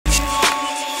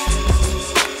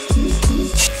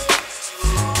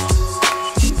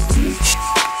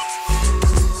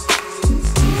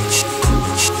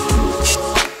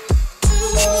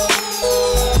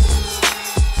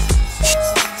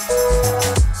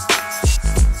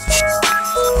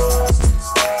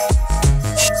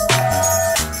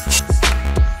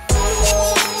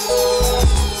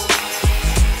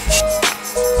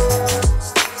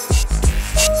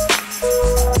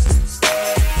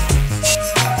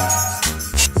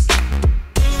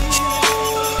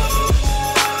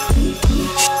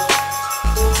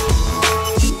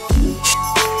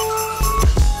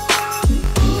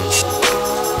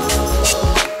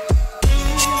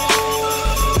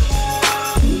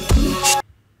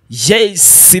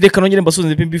Yes, reka nongere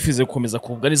mbasubize mbifize gukomeza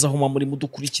kubwariza aho muri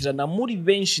mudukurikirana muri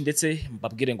benshi ndetse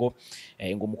mbabwire ngo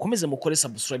mukomeze mukore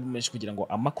subscribe menshi kugira ngo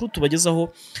amakuru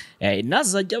tubagezaho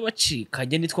nazajya bacika.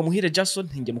 Nge nitwa Muhire Jason,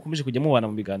 nge mukomeje kujya mubana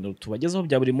mu biganiro tubagezaho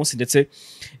bya buri munsi ndetse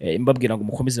mbabwira ngo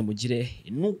mukomeze mugire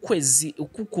n'ukwezi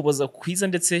ukukubaza kwiza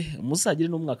ndetse muzagire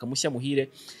n'umwaka mushya muhire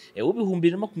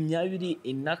w'ibihumbi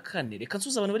 2024. Reka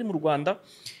nsuza abantu bari mu Rwanda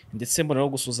ndetse mbona no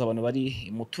gusuza abantu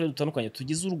bari mu turere dutandukanye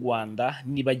tugize u Rwanda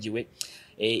nibagiwe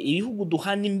ibihugu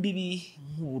duhana imbibi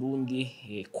nk'u Burundi,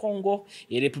 Kongo,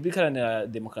 Repubulika Iharanira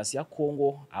Demokarasi ya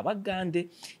Kongo, Abagande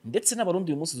ndetse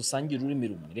n'abarundi uyu munsi dusangira ururimi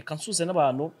rumwe. Reka nsuze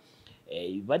n'abantu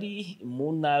bari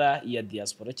mu ntara ya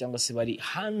diaspora cyangwa se bari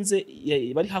hanze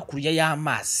bari hakurya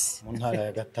y'amazi mu ntara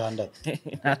ya gatandatu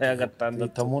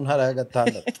mu ntara ya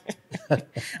gatandatu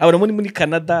abantu muri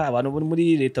Canada, abantu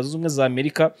muri Leta Zunze Ubumwe za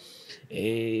Amerika,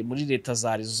 muri Leta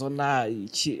za Arizona,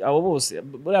 abo bose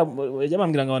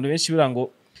bajyambwira ngo abantu benshi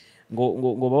birango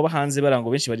ngo baba hanze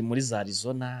barango benshi bari muri za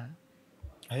Arizona.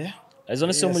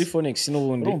 Arizona se muri Phoenix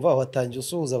n'ubundi urumva watangiye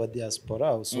usuhuza aba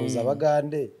diaspora, usuhuza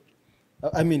Abagande,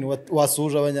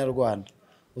 wasuje Abanyarwanda,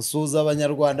 usuhuza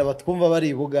Abanyarwanda batwumva bari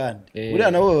i Bugande,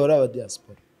 buriya nabo bari aba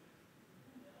diaspora.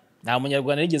 Nta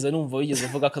munyarwanda yigeze numva wigeze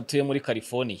avuga ko atuye muri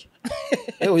California.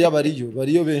 Oya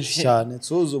bariyo benshi cyane.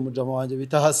 Nsuhuza umujama wanjye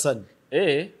bita Hassan,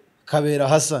 Kabera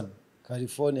Hassan,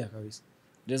 California kabisa,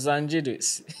 Los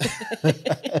Angeles.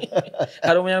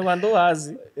 Hari umunyarwanda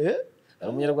uhazi?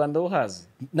 Hari umunyarwanda uhazi?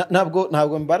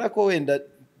 Ntabwo mbara ko wenda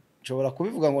nshobora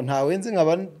kubivuga ngo ntawe nzi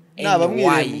nkaba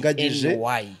nabamwirengagije,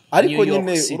 ariko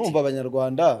nyine urumva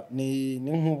Abanyarwanda ni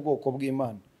nk'ubwoko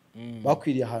bw'Imana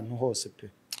bakwiriye ahantu hose pe.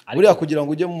 Buriya kugira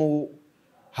ngo ujye mu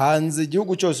hanze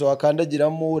igihugu cyose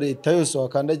wakandagiramo, leta yose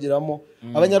wakandagiramo,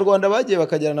 Abanyarwanda bagiye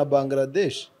bakagera na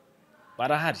Bangladesh,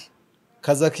 barahari,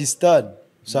 Kazakhstan,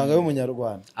 usanga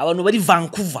y'umunyarwanda. Abantu bari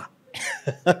Vancouver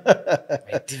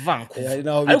bati Vancouver,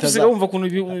 ariko usigaye wumva kuntu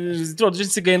zitoro duje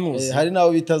nsigaye nuzi, hari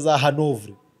naho bita za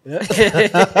Hanover.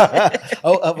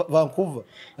 Vancouver,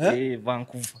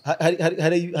 Vancouver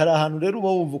hari ahantu rero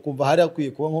uba wumva ukumva hari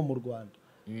akwiye kuba nko mu Rwanda.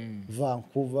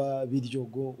 Vancouver,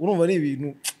 Biryogo, urumva ni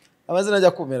ibintu amazina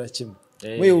ajya kumera kimwe.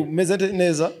 Wewe umeze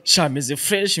neza? Meze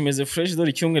fresh dore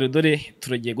icyumweru, dore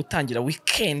turagiye gutangira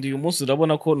weekend uyu munsi.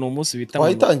 Urabona ko no munsi bita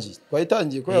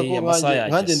twayitangiye ko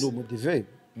nkanjye ndi umudive,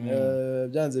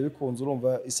 byanze bikunze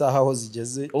urumva isaha aho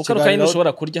zigeze. Ukaruka nyine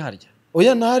ushobora kurya harya?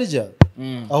 Oya ntarya,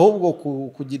 ahubwo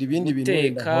kugira ibindi bintu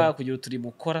wenda kugira turi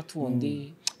mukora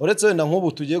tundi. Uretse wenda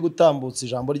nk'ubu tugiye gutambutsa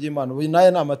ijambo ry'Imana, ubu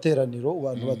naye n'amateraniro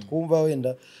abantu batwumva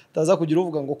wenda taza kugira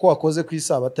uvuga ngo ko wakoze ku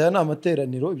isabato. Aya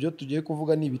n'amateraniro, ibyo tugiye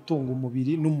kuvuga ni ibitunga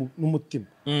umubiri n'umutima,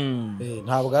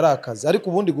 ntabwo ari akazi. Ariko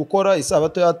ubundi gukora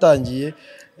isabato yatangiye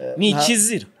ni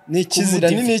ikizira,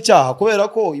 ni n'icyaha, kubera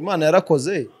ko Imana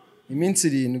yarakoze iminsi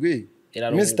 7,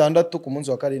 iminsi 6, ku munsi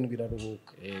wa 7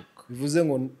 iraruhuka. Bivuze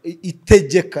ngo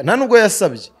itegeka, nta nubwo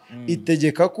yasabye,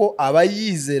 itegeka ko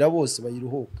abayizera bose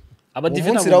bayiruhuka.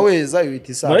 Abadivera weza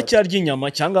yita isabato. Muracyarya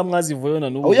inyama cyangwa mwazivuye na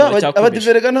n'ubu muracyakubisha?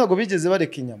 Abadiverega ntago bigeze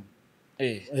bareka inyama.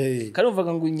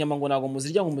 Karuvuga ngo inyama ngo nago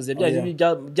muzirya ngo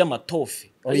muzirya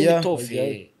by'amatofe.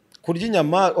 Kurya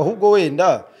inyama ahubwo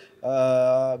wenda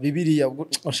Bibiliya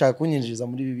ushaka kunyinjiza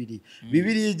muri Bibiliya.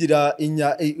 Bibiliya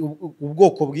igira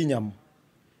ubwoko bw'inyama,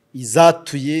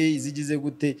 izatuye, izigize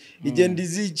gute, igenda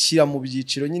izicira mu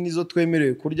byiciro nyine, izo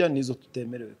twemerewe kurya n'izo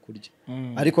tutemerewe kurya.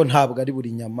 Ariko ntabwo ari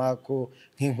buri nyama, ko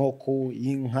nk'inkoko,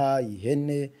 inka,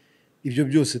 ihene, ibyo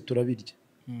byose turabirya.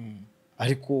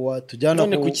 Ariko watujyana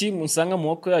none kuki musanga mu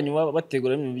moko yanyu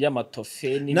bategura ibintu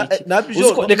by'amatofe n'ibiki?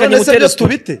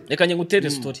 Reka ngutere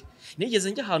story.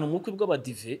 Nigeze njya ahantu mu bukwe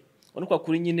bw'abadive, ubona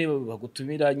kuri nyine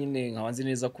bagutumira nyine nkabanze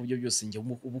neza ku byo byose njye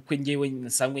ubukwe ngewe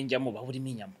nsangwe njyamo bahurimo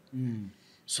inyama.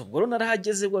 So ubwo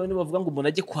narahageze bwo bane bavuga ngo umuntu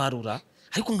ajye kwarura,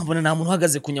 ariko nkabona nta muntu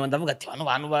uhagaze ku nyama. Ndavuga ati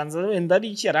bantu banza wenda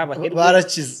ari iki, ari abaherwe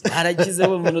barakize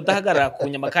we umuntu udahagarara ku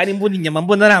nyama, kandi mbona inyama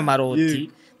mbona ari amaroti.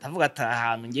 Ndavuga ati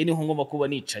ahantu ngiye niho ngomba kuba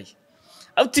nicaye.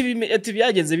 Ati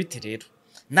byagenze bite rero?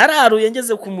 Nararuye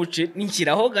ngeze ku muce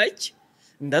ninshyiraho gake,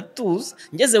 ndatuza.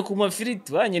 Ngeze ku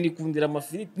mafiriti banye nikundira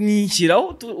amafiriti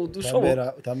ninshyiraho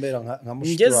udushoboka. Utambera nka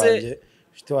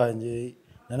mushiki wanjye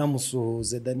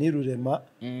nanamusuhuze Daniel Rurema,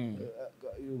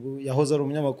 yahoze ari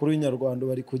umunyamakuru w'inyarwanda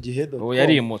bari ku Gihedo. Ubu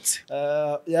yarimutse.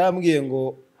 Yambwiye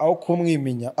ngo aho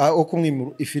kumwimenya, aho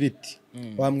kumwimura ifiriti,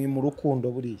 wamwimura urukundo.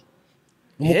 Buriya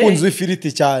umukunzi w'ifiriti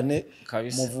cyane,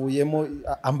 muvuyemo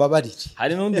ambabarire.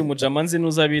 Hari n'undi mujamanzi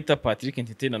nuza bita Patrick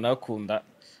Ntitena nakunda,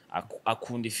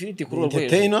 akunda ifiriti kuri urwo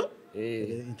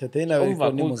entertainer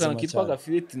ariko ni muzima kitwa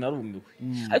gafiriti narumiwe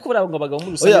ariko buriya ngo abagabo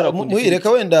muri rusange barakunda ifiriti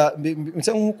reka wenda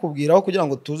nse nk'ukubwiraho kugira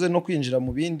ngo tuze no kwinjira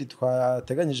mu bindi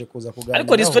twateganyije kuza kuganira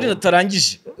ariko ni story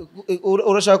natarangije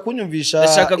urashaka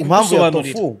kunyumvisha impamvu ya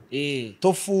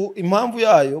tofu impamvu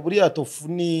yayo buriya tofu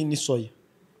ni soya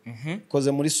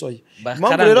koze muri soya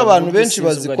impamvu rero abantu benshi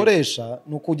bazikoresha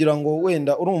ni ukugira ngo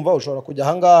wenda urumva ushobora kujya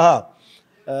ahangaha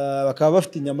bakaba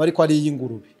bafite inyama ariko ari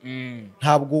iy'ingurube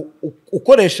ntabwo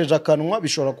ukoresheje akanwa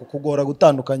bishobora kukugora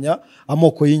gutandukanya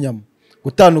amoko y'inyama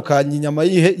gutandukanya inyama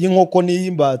y'inkoko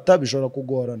n'iy'imbata bishobora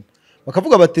kugorana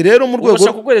bakavuga bati rero mu rwego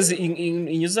ushaka kugereza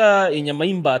inyuza inyama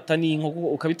y'imbata n'inkoko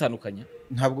ukabitandukanya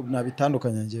ntabwo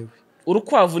nabitandukanya njyewe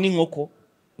urukwavu n'inkoko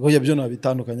oya byo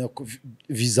nabitandukanya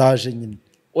visage nyine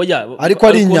oya ariko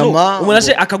ari inyama umuntu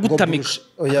aje akagutamika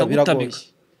oya biragoye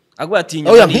agwa ati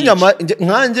inyama oya nk'inyama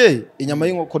nkanjye inyama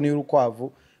y'inkoko ni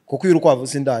urukwavu kuko urukwavu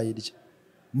sindayirya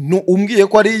umbwiye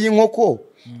ko ari iy'inkoko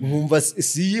nkumva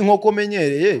si iy'inkoko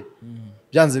menyereye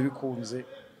byanze bikunze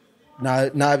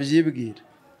nabyibwira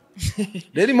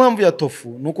rero impamvu ya tofu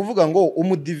ni ukuvuga ngo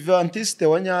umudivantiste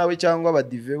wa nyawe cyangwa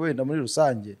abadive wenda muri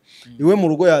rusange iwe mu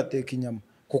rugo yateka inyama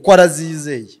kuko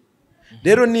arazizeye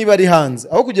rero niba ari hanze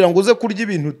aho kugira ngo uze kurya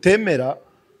ibintu utemera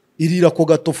irira ko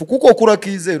gatofu kuko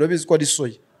kurakizeye urabizi ko ari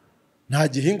soya nta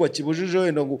gihingwa kibujije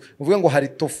wenda ngo uvuge ngo hari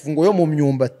tofu ngo yo mu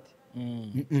myumbati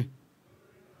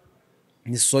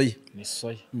ni soya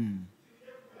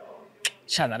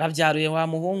cyane narabyaruye wa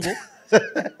muhungu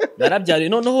narabyaruye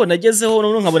noneho nagezeho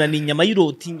none nkabona ni inyama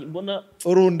y'iroti mbona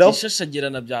urundaho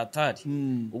ishashagirana byatari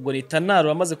ubwo ni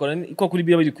tanaro amaze ko kuri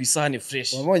biba biri ku isahani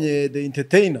fresh wabonye the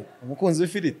entertainer umukunzi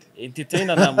w'ifiriti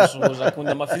entertainer namushoboje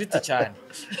akunda amafiriti cyane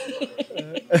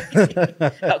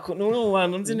n'umwe mu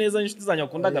bantu nzi neza inshuti zanyu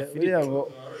akunda agafiriti ngo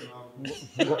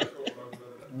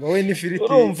we n'ifiriti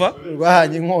urumva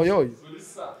rwahanye inkoyoyo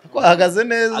ko ahagaze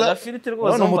neza agafiriti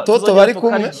rwose none umutoto bari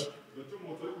kumwe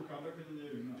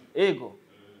ego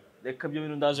reka ibyo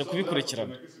bintu ndaje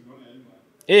kubikurikirana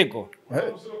ego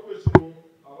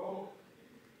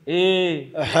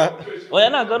oya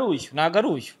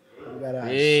nagaruye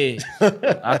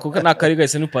ako nakari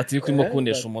gahise ni Patrick urimo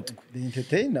kundesha umutwe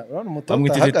entertainer urabona umutoto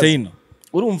bamwita entertainer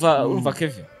urumva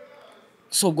Kevin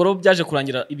so ubwo rero byaje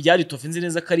kurangira ibyari tofu nzi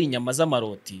neza ko ari inyama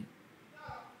z'amaroti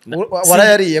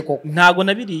warayariye koko ntago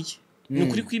nabiriye ni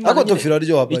ukuri kw'Imana ako tofu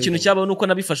iraryoha ikintu cyabaho nuko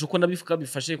nabifashe uko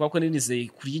nabifashe kwa ko ninizeye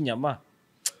kurya inyama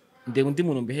ndende undi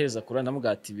muntu mbihereza kurana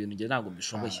namubwira ati ibintu nge ntabwo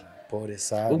mbishoboye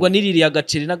ubwo niririye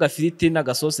agaceri n'agafiriti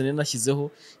n'agasose nashyizeho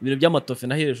ibintu by'amatofe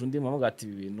nahereje undi mamubwira ati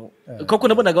ibi bintu koko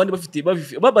nabonaga abandi bafite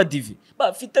babadivi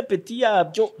bafite peti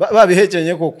yabyo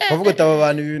babihekenye koko bavuga ati aba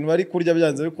bantu ibintu bari kurya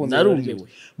byanze bikunze narumiwe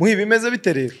muhi bimeze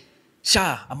bite rero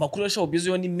amakuru yashaho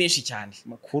bizo ni menshi cyane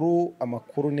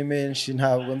amakuru ni menshi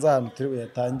ntabwo nzahantu turi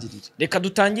buyatangirire reka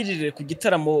dutangirire ku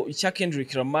gitaramo cya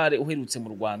Kendrick Lamar uherutse mu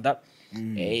Rwanda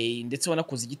ndetse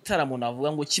wanakoze igitaramo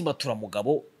navuga ngo kimbatura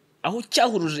mugabo aho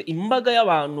cyahuruje imbaga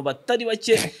y'abantu batari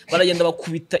bake baragenda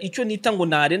bakubita icyo nita ngo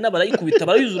narena barayikubita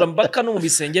barayuzura mbaka no mu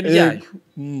bisenge byayo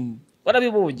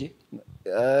barabibonye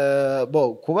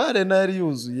kuba arena yari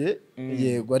yuzuye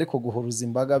yego ariko guhuruza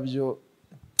imbaga byo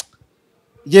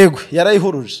yego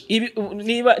yarayihuruje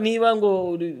niba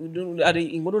ngo ari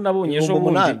inkuru nabonye ejo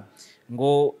bundi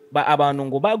ngo abantu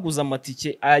ngo baguze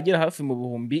amatike ayagera hafi mu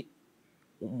bihumbi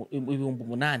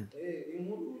 8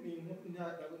 inkuru ni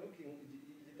ntabwo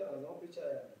igitaraza no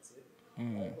kucyayanditse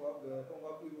ariko bavuga ko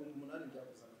ngako 8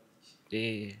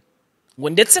 byaguze ngo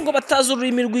ndetse ngo batazi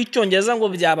ururimi rw'icyongereza ngo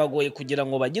byabagoye kugira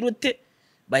ngo bagire ute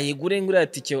bayigure ngura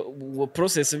atike ngo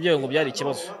process byayo ngo byari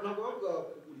ikibazo ntabwo bavuga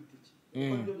kugura itike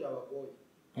kuko byabagoye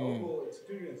ahubwo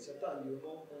experience yatangiwemo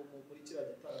muri kiriya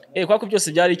gitaramo kwako byose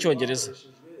byari icyongereza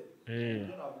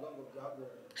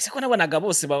siko nabonaga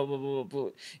bose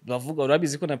bavuga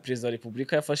urabizi ko na president wa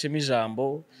Republika yafashemo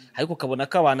ijambo ariko kabona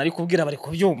ko abantu ari kubwira bari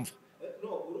kubyumva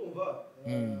urumva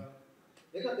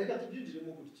reka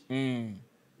tubyinjiremo gutya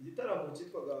igitaramo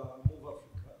cyitwaga Move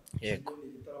Africa yego ni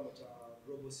igitaramo cya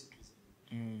Global Citizen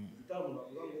igitaramo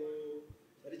navuga ngo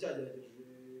cyari cyagerageje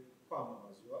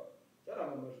kwamamazwa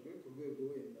cyaramamajwe ku rwego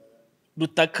wenda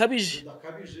rutakabije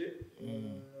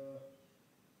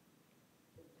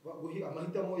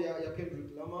amahitamo ya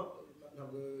Kendrick Lamar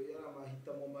ntabwo yari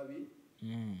amahitamo mabi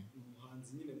umuhanzi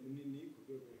nyine munini ku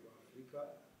rwego rwa Afurika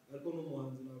ariko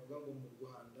n'umuhanzi navuga ngo mu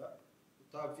Rwanda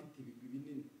utafite ibigwi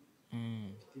binini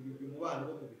ufite ibigwi mu bana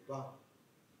bo mu bipangu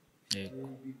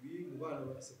ibigwi mu bana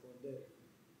ba secondaire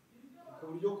ku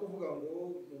buryo kuvuga ngo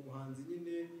ni umuhanzi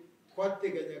nyine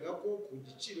twateganyaga ko ku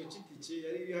giciro cy'itike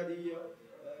yari hariya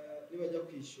nibajya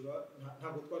kwishyura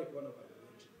ntabwo twari kubona abantu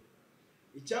benshi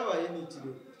icyabaye ni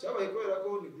ikirere cyabaye kubera ko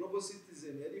ni global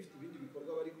citizen yari ifite ibindi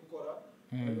bikorwa bari gukora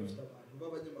bari bafite abantu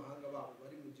b'abanyamahanga babo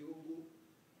bari mu gihugu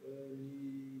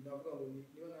navuga ngo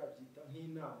niba nabyita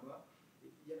nk'inama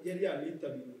yari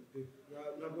yanitabiriwe pe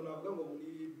ntabwo navuga ngo muri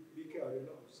bike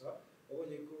arena gusa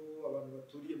wabonye ko abantu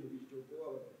baturiye mu Biryogo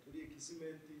abantu baturiye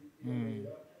Kisimenti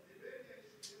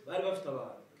bari bafite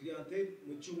abantu clientele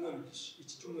mu cyumweru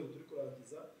iki cyumweru turi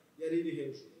kurangiza yari iri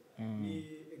hejuru ni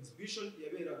exhibition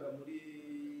yaberaga muri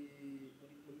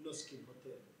Noskin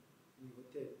Hotel ni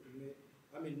hotel imwe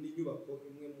ni inyubako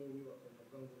imwe mu nyubako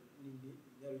navuga ngo nini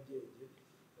Nyarugenge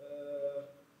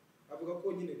avuga ko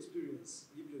nyine experience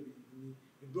y'ibyo bintu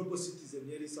ni global citizen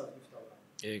yari isanzwe ifite abantu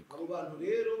abo bantu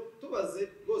rero tubaze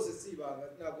rwose si ibanga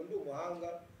ntabwo ndi umuhanga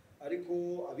ariko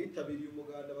abitabiriye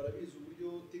umuganda barabizi uburyo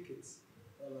tickets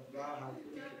bahaye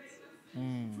tickets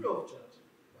free of charge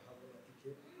bahabwa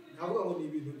ticket ntabwo ngo ni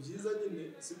ibintu byiza nyine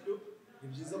sibyo ni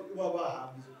byiza kuba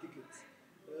bahabwa izo tickets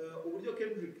uburyo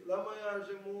Kendrick Lamar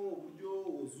yajemo uburyo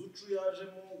Zucu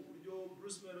yajemo uburyo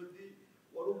Bruce Melody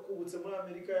wari ukubutse muri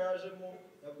Amerika yajemo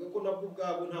navuga ko nabwo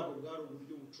ubwabo ntabwo bwari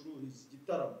uburyo bucururiza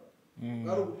igitaramo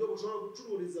bwari uburyo bushobora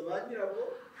gucururiza ba nyirabo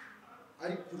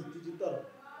ari kuruta igitaramo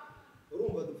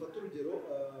urumva dufata urugero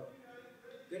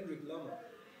Kendrick Lamar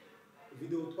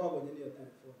video twabonye ni ya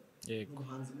telefone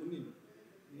umuhanzi munini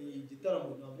ni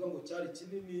igitaramo navuga ngo cyari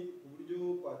kinini ku buryo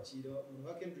kwakira umuntu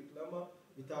nka Kendrick Lamar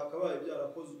bitakabaye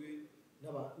byarakozwe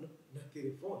na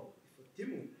telefone ifoto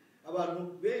imwe abantu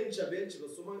benshi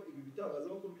basoma ibi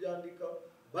bitangazamakuru byandika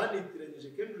banitiranyije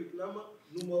Kendrick Lamar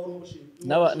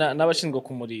n'abashinzwe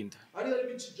kumurinda ari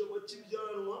bicijemo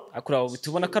cy'ibyanwa akura abo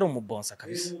bitubona ko ari umubonsa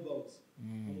kabisa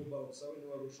umubonsa we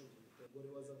wari ushinzwe umugore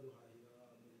waza guhahira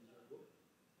mu Biryogo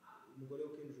umugore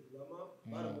wa Kendrick Lamar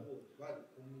baramubonye bari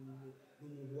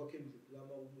n'umuntu wa Kendrick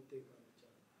Lamar w'umutekano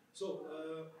cyane so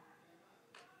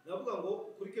navuga ngo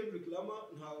kuri Kendrick Lamar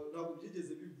ntabwo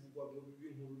byigeze bivugwa ngo bibe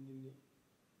inkuru nini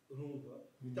urumva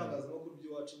itangazamakuru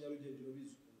by'iwacu Nyarugenge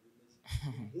babizi ukuntu bimeze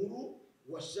inkuru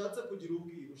washatse kugira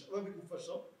ubwiru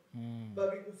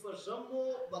babigufashamo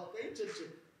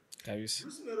bakayiceceka kabisa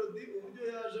Bruce Melody uburyo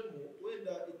yajemo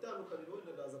wenda itandukaniro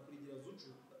wenda ndaza kurigira Zucu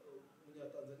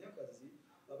umunyatanzaniakazi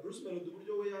Bruce Melody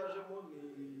uburyo we yajemo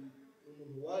ni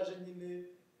umuntu waje nyine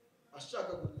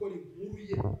ashaka gukora inkuru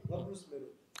ye nka Bruce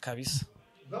Melody kabisa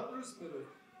nka Bruce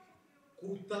Melody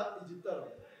kuruta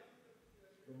igitaramo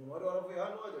umuntu wari waravuye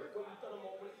hano ajya gukora igitaramo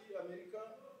muri Amerika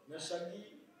na Shaggy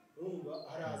urumva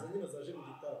haraza nyine zaje mu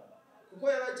gitaramo kuko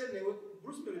yari akenewe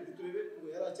Bruce Melody turebe ngo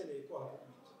yari akeneye ko hakorwa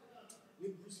ni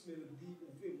Bruce Melody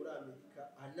uvuye muri Amerika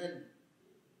anani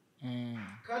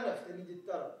kandi afite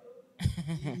n'igitaramo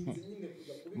yirinze nyine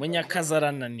kuza kubika Munyakazi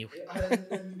arananiwe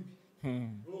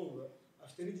urumva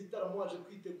afite n'igitaramo waje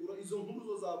kwitegura izo nkuru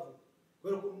zo zavuga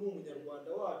kubera ko ni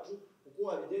umunyarwanda wacu uko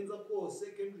wabigenza kose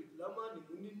Kendrick Lamar ni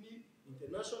munini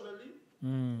internationally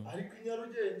ariko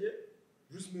Nyarugenge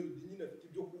Bruce Melody nyine afite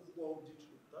ibyo kuvugwaho byinshi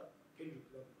kuruta Kendrick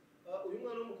Lamar uyu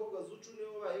mwana w'umukobwa Zucu niwe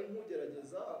wabaye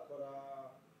nk'ugerageza akora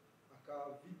aka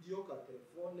video ka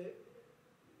telefone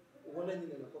ubona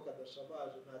nyine nako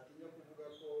kadashabaje ntatinya kuvuga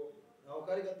ko naho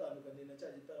kari gatandukanye na cya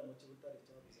gitaramo cy'Ubutare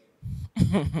cyabuze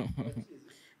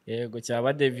yego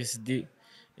cyaba Davis D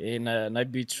na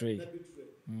Betray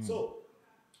so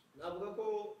navuga ko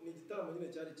ni igitaramo nyine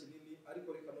cyari kinini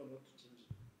ariko reka none tukinje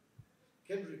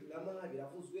Kendrick Lamar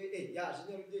biravuzwe yaje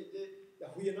Nyarugenge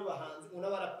yahuye n'abahanzi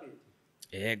n'abaraperi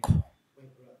yego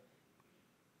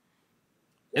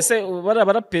ese bara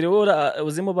baraperi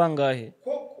uzimo bangahe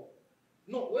koko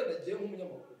no wenda giye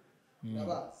nk'umunyamakuru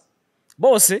nabazi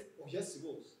bose yes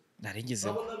bose naringize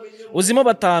uzimo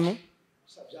batanu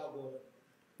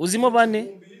uzimo bane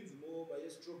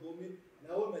maestro bomi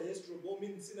nawe maestro bomi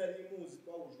sinari muzi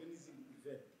twahujwe n'izindi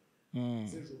event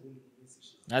zejo bundi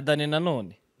kumisisha na Dani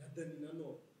nanone Dani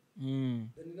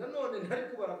nanone ntari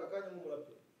kubaraka kanya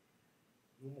nk'umuraperi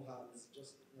n'umuhanzi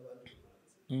just n'abandi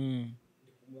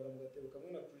ndi kumara mu gatebo kamwe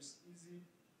na Chris Easy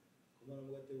kumara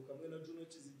mu gatebo kamwe na Juno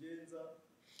Kizigenza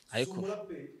ariko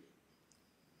umuraperi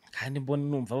kandi mbona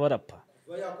numva barapa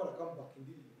yakora comeback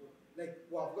indirimbo like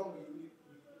wavuga ngo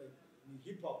ni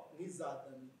hip hop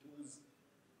nk'izadani tuzi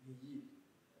ni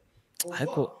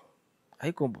ariko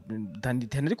Dani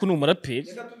ariko ni umuraperi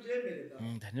reka tubyemere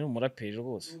Dani ni umuraperi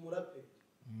rwose ni umuraperi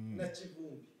na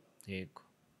Kivumbi yego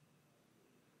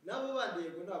nabo bandi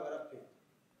yego n'abaraperi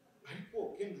ariko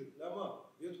Kendrick Lamar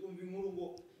iyo twumva inkuru ngo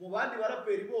mu bandi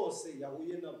baraperi bose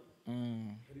yahuye nabo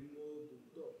harimo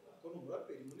ko ni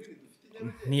umuraperi munini dufite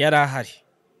Nyarugenge ntiyarahari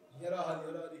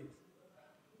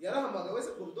yarahamagawe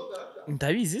se Bulldog arapfa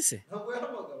ndabizi se ntabwo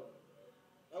yahamagawe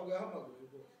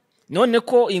none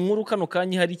ko inkuru kano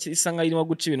kanya hari isa nkaho irimo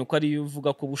guca ibintu ko ari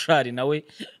uvuga ko Bushari nawe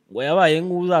ngo yabaye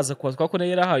nk'uzaza kubazwa ko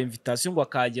nayo yarahawe invitation ngo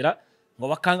akagera ngo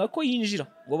bakanga ko yinjira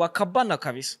ngo bakabana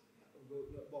kabisa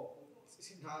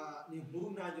ni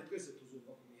inkuru nanjye twese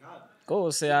tuzumva ku mihanda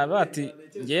rwose yaba ati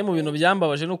ngiye mu bintu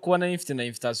byambabaje no kuba nari mfite na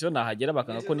invitation nahagera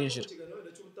bakanga ko ninjira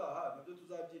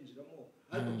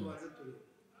ariko tubanze turebe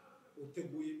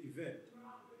uteguye event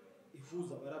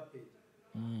ihuza abaraperi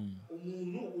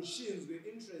umuntu ushinzwe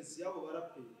entrance y'abo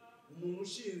baraperi umuntu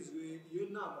ushinzwe iyo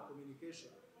nama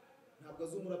communication ntabwo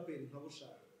azi umuraperi nka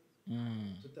Bushari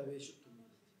tutabeshya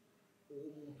utumiye uwo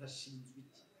muntu ashinzwe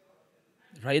iki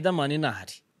Riderman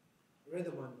nahari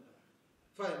Riderman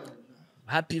Fireman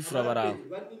happy fura baraho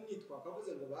bari nitwa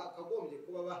kavuze ngo bakagombye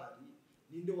kuba bahari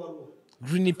ninde wari uwo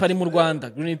Green Party mu Rwanda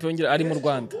Green Party yongera ari mu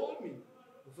Rwanda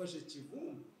ufashe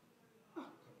kivumbi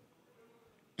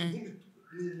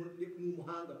ni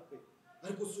umuhanga pe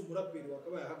ariko si umuraperi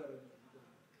wakabaye ahagarariye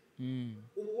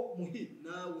ubu muhi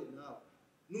nawe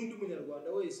n'undi munyarwanda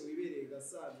wese wibereye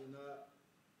Gasanze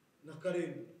na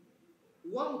Karembe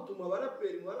uwamutuma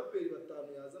abaraperi mu baraperi batanu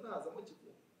yaza nazamo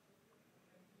kivumbi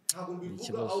ntabwo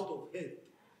mbivuga out of head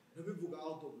nabivuga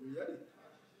out of reality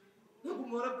ntabwo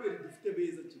mu baraperi dufite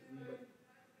beza kivumbi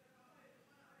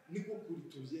niko kuri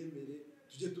tubyemere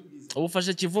tujye tubwiza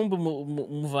ubufashe kivumbi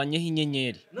muvanyeho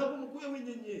inyenyeri ntabwo mukuyeho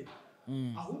inyenyeri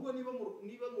ahubwo niba mu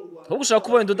Rwanda ahubwo ushaka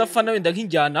kuba wenda udafana wenda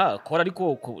nk'injyana akora ariko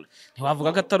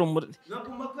ntiwavuga ko atari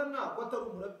ntabwo makana ko atari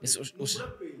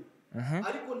umuraperi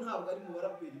ariko ntabwo ari mu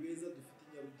baraperi beza dufite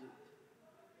i Nyarugenge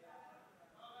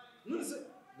none se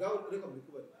gawe reka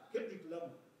mbikubare Kendrick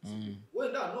Lamar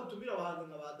wenda nutumira abahanzi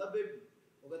nka ba Da Baby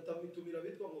ugatamutumira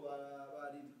bitwa ngo ba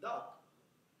Lil Durk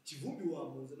kivumbi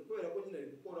wamuze kubera ko nyine ari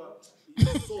gukora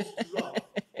soft rap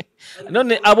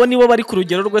none abo nibo bari ku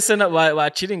rugero rwese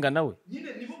baciringa nawe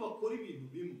nyine nibo bakora ibintu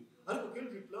bimwe ariko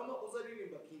Kendrick Lamar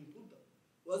uzaririmba Kintuta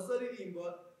wazaririmba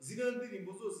ziriya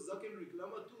ndirimbo zose za Kendrick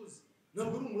Lamar tuzi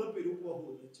ntabwo ari umuraperi wo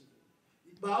kubahura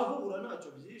kivumbi bahura ntacyo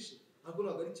byishe ntabwo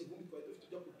ntabwo ari kivumbi twari dufite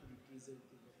ujya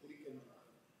kuturepresentinga kuri Kenya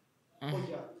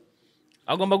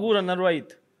agomba guhura na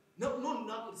Rider no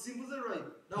simbuze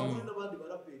Rider ntabwo n'abandi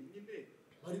baraperi nyine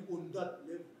bari on that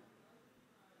level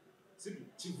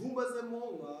kivumba zemo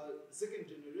nka second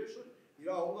generation iri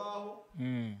aho ngaho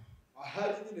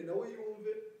ahari nyine nawe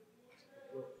yumve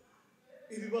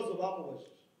ibibazo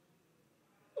bamubajije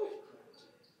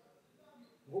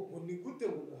ngo ni gute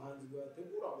ngo umuhanzi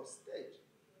yategura ngo stage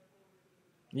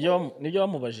nibyo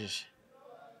bamubajije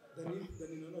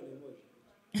Dani none yamubaje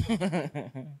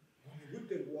ni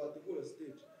gute ngo wategura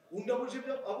stage undi abuze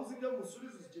ibyo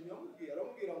musubiza ikintu yamubwiye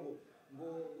aramubwira ngo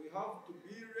we have to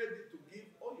be ready to give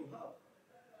all you have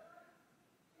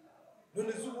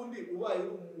none se ubundi ubaye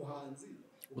uri umuhanzi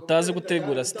utazi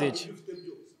gutegura stage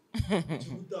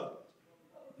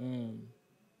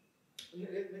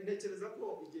ntekereza ko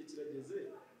igihe kirageze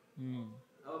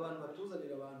aba bantu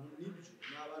batuzanira abantu n'ibyo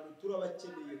ni abantu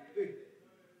turabakeneye pe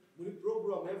muri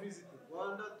program ya Visit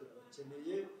Rwanda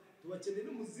tubakeneye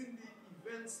no mu zindi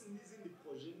events n'izindi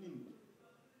projet nini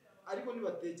ariko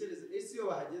nibatekereze ese iyo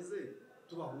bahageze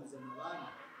tubahuza n'abandi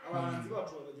abahanzi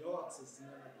bacu bageraho access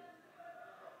n'abandi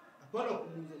apana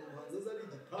kumuzana umuhanzi aza ari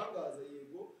igitangaza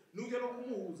yego nujya no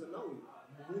kumuhuza nawe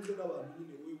umuhuze n'abantu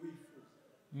nyine wowe wifuza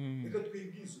reka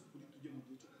twibwize ukuri tujye mu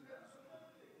gihe cyo kwibwiza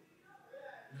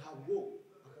ntabwo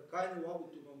aka kanya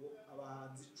wagutuma ngo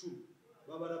abahanzi 10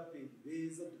 b'abaraperi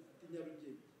beza dufite i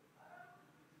Nyarugenge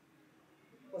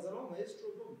bazana maestro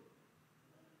bombe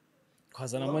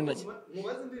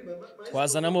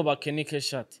twazanamo ba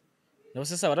KIKAC nabo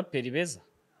se abaraperi beza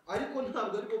ariko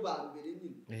ntabwo ariko ba mbere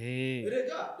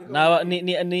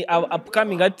nyine ni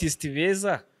upcoming artist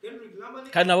beza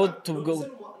kandi nabo tubwo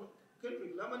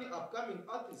Kendrick Lamar ni upcoming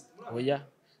artist oya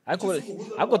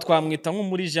ariko twamwita nko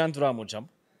muri Jean Duramujamo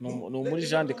no muri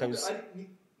Jean de kabisa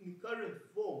ni current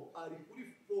form ari kuri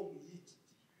form y'iki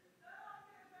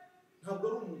ntabwo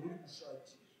ari umuntu uri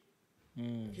gushakira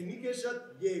KIKAC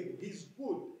yego he's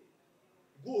good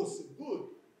gose good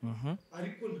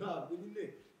ariko ntabwo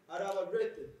nyine ari aba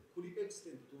rated kuri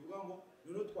extent tuvuga ngo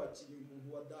none twakiriye umuntu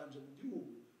wa danger mu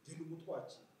gihugu genda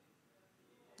umutwakira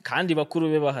kandi bakuru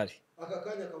be bahari aka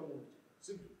kanya kamuntu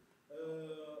sibyo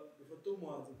ifoto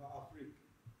y'umuhanzi nka Africa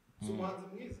umuhanzi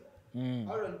mwiza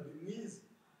R&B mwiza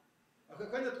aka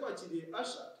kanya twakiriye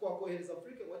Asha twakohereza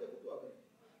Africa ngo ajye kuduhagarika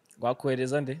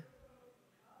wakohereza nde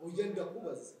ugenda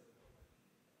kubaza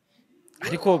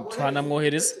ariko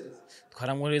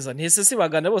twanamwohereza ntese si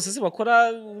bagana bose si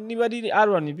bakora niba ari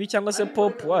R&B cyangwa se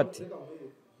pop what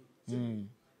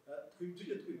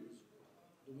tujye twibwiza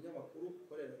umunyamakuru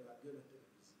ukorera radio na televiziyo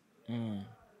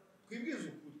twibwiza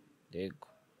ukuri yego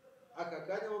aka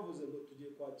kanya bavuze ngo tugiye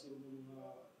kwakira umuntu nka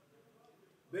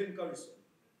Ben Carson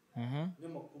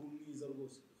n'amakuru mwiza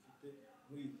rwose dufite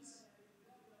muri iyi si,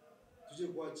 tugiye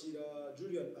kwakira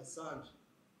Julian Assange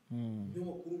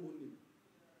n'amakuru munini,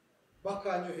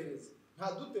 bakanyohereza nta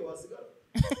dute wasigara.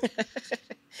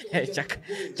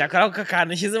 cyakora ako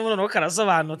kantu ushyizemo noneho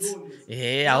karasobanutse.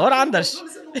 Aho randaje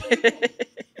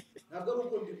ntabwo ari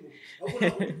uko ndimo, ahubwo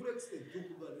ntabwo ndi kuri extent yo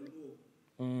kuganira n'uwo.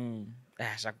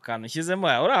 ako kantu ushyizemo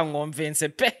urankomvense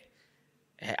pe,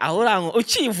 aho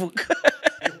ukivuga.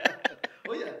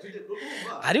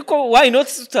 Ariko why not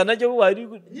tutanajya wari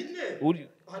nyine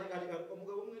hari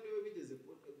umugabo umwe niwe bigeze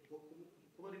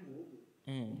kuba ari mu rugo,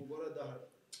 umugore adahari,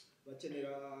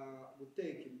 bakenera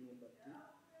guteka imyumbati,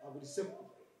 abura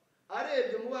isekuru,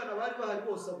 arebye mu bana bari bahari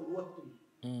bose abura uwatumye.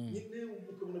 nyine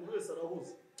ukabona buri wese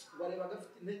arahuze, bareba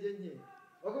agafite intege nke,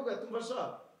 bakavuga ati mbasha,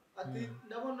 ati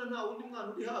ndabona nta wundi mwana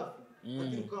uri hafi,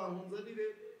 ati ukankunzanire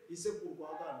isekuru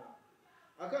kwa gana.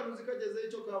 Akanuzi kagezeho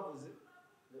icyo kavuze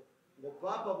ngo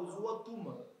papa abuze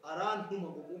uwatuma, arantuma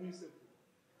ngo mume isekuru.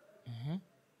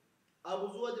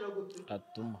 Abuze uwagira ngo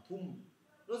atuma,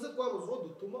 nose twabuze uwo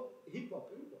dutuma hip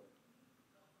hop y'u Rwanda.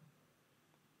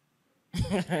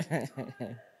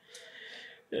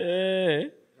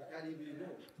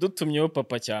 dutumyeho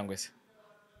papa cyangwa se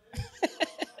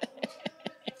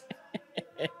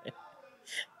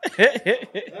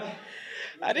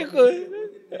ariko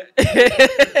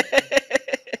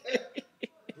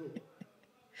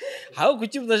hawo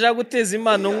kuki udashaka guteza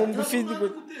impano nk'umgufi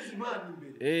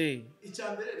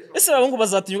ese abahungu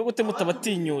bazatinyuka gute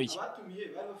mutabatinyuye? Abatumiye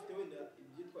bari bafite wenda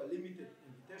ibyitwa limited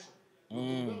invitation,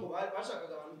 ngo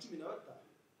bashakaga abantu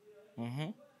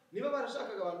 15. Niba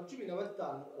barashakaga abantu 15,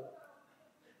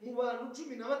 mu bantu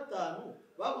 15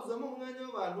 babuzamo umwanya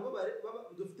w'abantu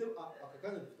dufite aka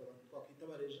kanya dufite abantu twakwita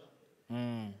bareja.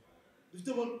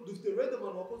 Dufite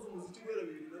Redman wakoze umuziki guhera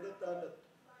 2006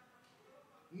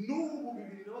 n'ubu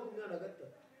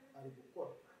 2023 ari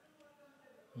gukora.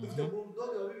 Dufite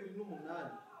Bulldog wa 2008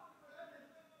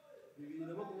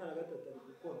 ari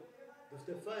gukora.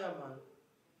 Dufite Fireman,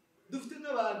 dufite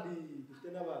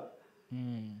n'abandi.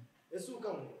 Ese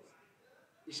ukamuzi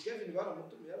Ishkevin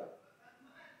baramutumye ara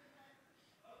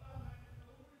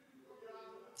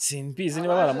simbizi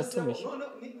niba baramutumiye. None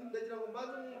ndagira ngo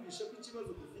mbaze mwumvishe ko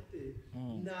ikibazo dufite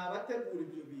nabategura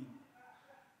ibyo bintu,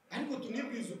 ariko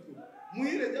tunibwiza ukuri.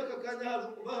 Muhire ry'aka kanya haje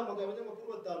bahamagara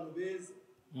abanyamakuru 5 beza,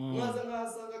 mwaza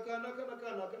nkahasanga kana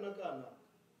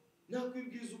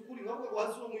nakwibwiza ukuri, nkavuga ngo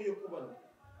hasi uwo mwiye kubana,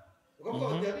 ukavuga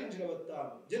bati yarinjira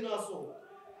 5 je nasohoka,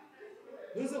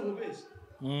 ntuze nkubeshye.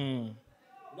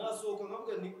 Nasohoka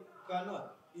nkavuga ni kana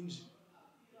inji,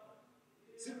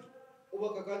 sibyo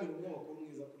ubaka kandi umunyamakuru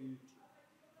mwiza kuri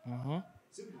YouTube.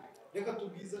 Sibyo reka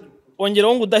tubwizanye,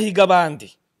 ongeraho ngo udahiga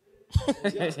abandi.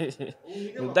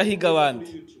 Udahiga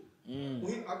abandi.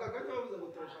 Aka kanya bavuze ngo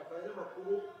turashaka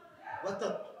abanyamakuru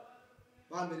 3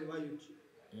 ba mbere ba YouTube.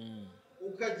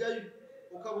 Ukajyayo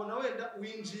ukabona wenda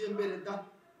winjiye mbere da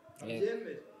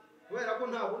abyemere, kubera ko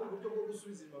nta bundi buryo bwo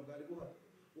gusubiza inyuma bwari buhari.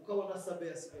 Ukabona sabe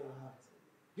yasigaye hanze,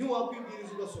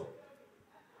 ntiwakwibwiriza ugasohoka.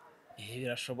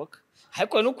 Birashoboka,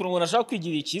 ariko n'ukuntu umuntu ashaka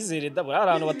kwigirira icyizere da, bari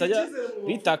abantu batajya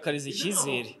bitakariza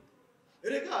icyizere.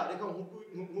 Reka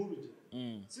nk'urugero,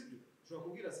 sibyo ushobora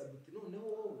kubwira sabe uti noneho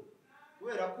wowe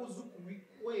kubera ko uzi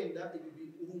wenda ibi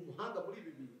uri umuhanga muri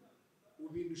ibi bintu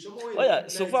ubindushamo wenda. Oya,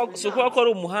 sofa ko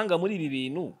ari umuhanga muri ibi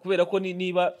bintu, kubera ko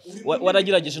niba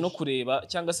waragerageje no kureba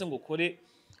cyangwa se ngo ukore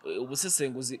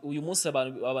ubusesenguzi. Uyu munsi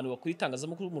abantu bakora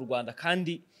itangazamakuru mu Rwanda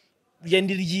kandi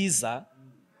ryenda ryiza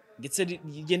ndetse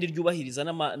ryenda ryubahiriza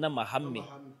n'amahame,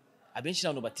 abenshi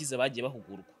n'abantu batize bagiye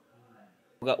bahugurwa,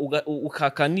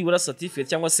 ukaka nibura certificate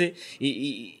cyangwa se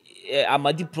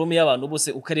amadiplome y'abantu bose,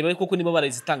 ukareba koko niba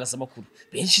barazi itangazamakuru.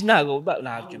 Benshi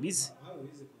ntabyo bize.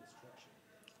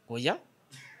 Oya,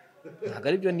 ntabwo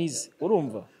ari byo nize,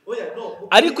 urumva.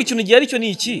 Ariko ikintu gihe aricyo ni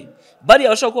iki, bari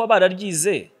abashaka kuba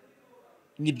bararyize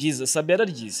ni byiza. Sabe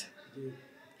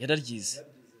yararyize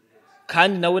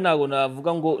kandi nawe ntabwo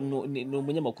navuga ngo ni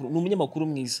umunyamakuru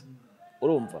mwiza,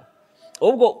 urumva.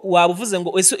 Ubwo waba uvuze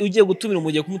ngo ese ugiye gutumira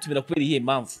umugiye kumutumira kubera iyihe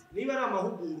mpamvu? Niba ari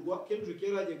amahugurwa Kendrick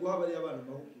yaragiye guha bari abana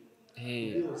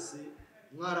amahugurwa bose,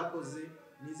 mwarakoze,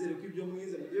 nizere ko ibyo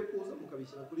mwize mugiye kuza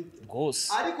mukabishyira kuri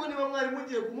rwose. Ariko niba mwari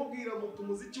mugiye kumubwira mu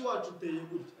umuziki wacu uteye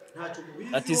gutya, ntacyo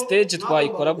mubizi, ati stage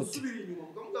twayikora gute,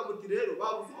 mukavuga muti rero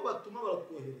babuze uko batuma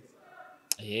baratwohereza.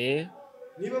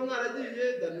 Niba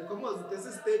mwaragiye danuka mwazi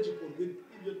utese stage ikorwe,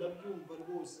 ibyo ndabyumva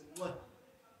rwose.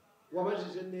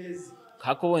 Wabajije neza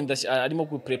kako wenda arimo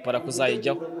kuprepara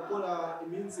kuzayijyaho gukora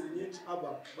iminsi myinshi aba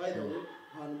by the way,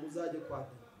 ahantu muzajye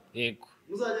kwata. Yego,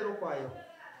 muzajye no kwayo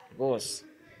rwose.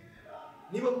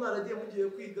 niba mwaragiye mugiye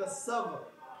kwiga sava,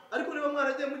 ariko niba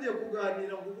mwaragiye mugiye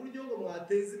kuganira ngo uburyo ngo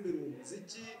mwateza imbere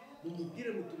umuziki, mumubwire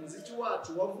muti umuziki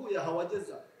wacu wavuye aha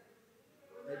wageza,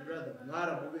 my brother,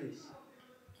 mwaramubeshye.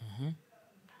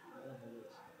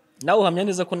 nawe uhamya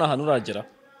neza ko nta hantu uragera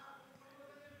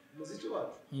umuziki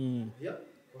wacu ya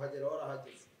kuhagera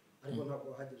warahageze, ariko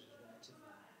ntabwo wahagejeje na kimwe.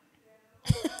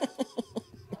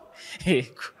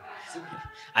 yego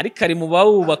ariko ari mu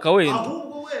bawubaka wenda,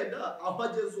 ahubwo wenda aho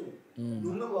ageze ubu ni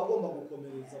umwe mu bagomba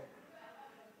gukomereza.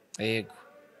 yego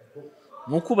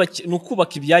ni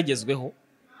ukubaka ibyagezweho,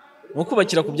 ni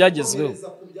ukubakira ku byagezweho.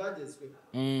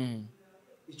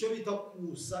 Icyo bita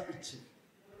kusa iki,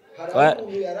 hari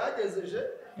umuntu yaragejeje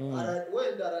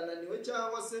wenda arananiwe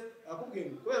cyangwa se akubwiye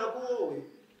ngo kubera ko wowe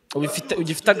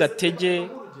ugifite agatege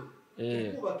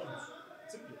kubaka inzu,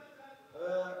 sibyo?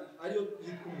 Ariyo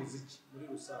yitwa umuziki muri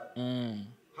rusange.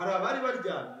 Hari abari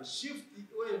baryamye shift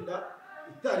wenda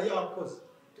itari yakoze,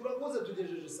 turakoze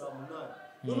tugejeje saa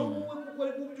 8, none wowe kuko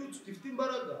ari kubyutse ugifite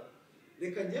imbaraga,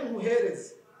 reka njye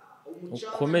nkuhereze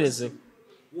umucanga ukomereze,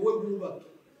 wowe wubake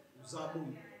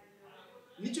uzamuye.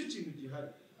 Nicyo kintu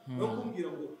gihari no kumbwira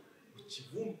ngo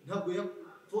ikivumbi ntabwo ya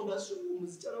fondation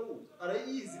y'umuziki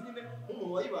arayizi nyine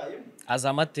nk'umuntu wayibayemo, aza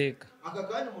amateka. aka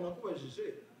kanya umuntu akubajije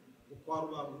kwa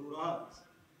rubangura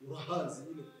urahazi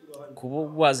nyine kuba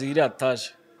wazi iri ataje,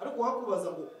 ariko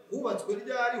hakubaza ngo hubatswe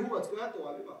ryari, hubatswe hato,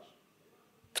 wabibasha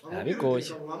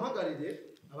bigoye.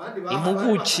 abandi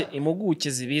impuguke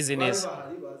zibizi neza,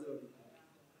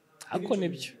 ariko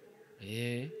nibyo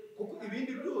kuko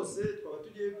ibindi byose twaba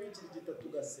tugiye kwikirigita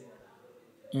tugasenga.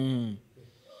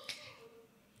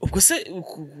 ubwo se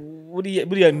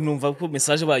buriya numva ko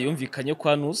message bayumvikanye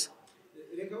kwa nuza.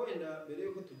 Reka wenda mbere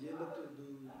yuko tugenda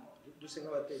duse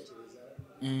nk'abatekereza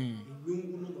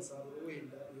inyungu n'umusaruro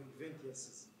wenda iyo event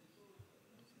yasize,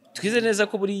 twize neza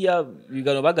ko buriya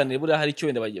bigano baganire buriya hari icyo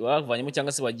wenda bavanyemo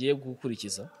cyangwa se bagiye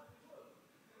gukurikiza.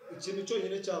 Ikintu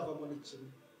cyonyine cyavamo ni kimwe,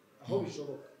 aho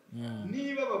bishoboka.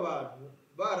 Niba aba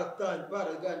bantu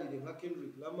baraganiriye nka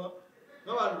Kendrick Lamar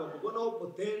n'abantu bamubonaho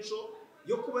potential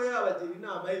yo kuba yabagira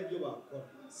inama y'ibyo bakora,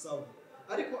 sawa.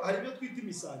 Ariko hari ibyo twita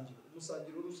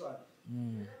umusangiro rusange,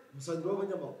 umusangiro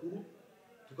w'abanyamakuru,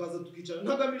 tukaza tukicara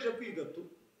ntagamije kwiga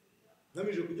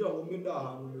ngamije kugira ngo mbe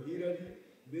ndahantu muhira ari,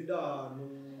 mbe ndahantu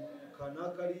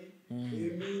kanaka ari,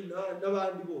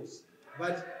 n'abandi bose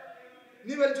bari.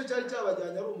 Niba aricyo cyari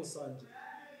cyabajyanye ari umusangiro,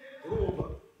 urumva?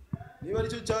 Niba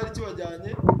aricyo cyari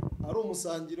kibajyanye ari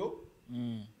umusangiro,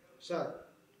 shaka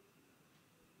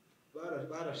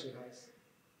barashe hasi.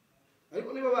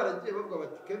 Ariko niba baragiye bavuga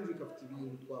bati Kendrick afite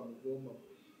ibintu twamugoma,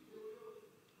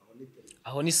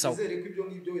 aho ni sawa, zere ko ibyo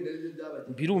ngibyo wenda ari byo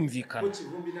byabajyanye, birumvikana ko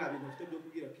kivumbi nta bintu afite byo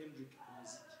kubwira Kendrick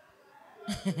umuziki.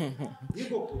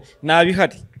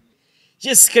 nabihari.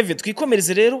 Yes Kevin,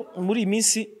 twikomereze rero. Muri iyi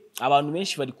minsi abantu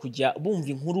benshi bari kujya bumva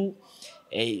inkuru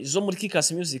zo muri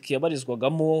KIKAC music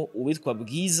yabarizwagamo uwitwa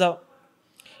BWIZA,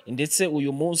 ndetse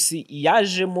uyu munsi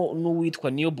yajemo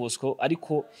n'uwitwa Niyo Bosco,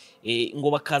 ariko ngo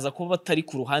bakaza kuba batari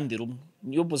ku ruhande rumwe.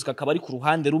 Niyo Bosco akaba ari ku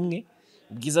ruhande rumwe,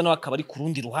 BWIZA nawe akaba ari ku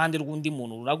rundi ruhande rw'undi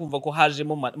muntu. Uragumva ko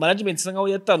hajemo management isa nkaho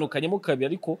yatandukanyemo kabiri,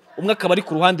 ariko umwe akaba ari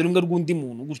ku ruhande rumwe rw'undi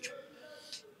muntu gutyo.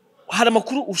 Hari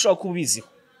amakuru ushaka kubiziho,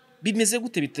 bimeze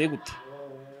gute, biteye gute?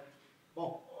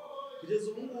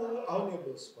 Kugeza ubu ngubu aho Niyo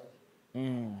Bosco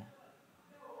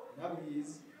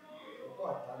nabwiza uko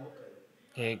atandukanye,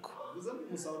 yego uza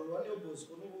umusaruro wa Niyo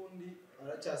Bosco n'ubundi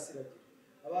aracyasiragira.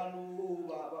 Abantu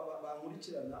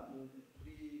bankurikirana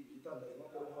kuri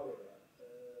itangazamakuru nk'abera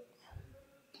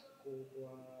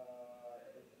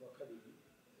kuwa kabiri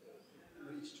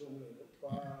muri iki cyumweru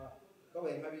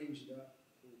twabaye nk'abinjira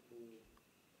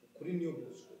kuri Niyo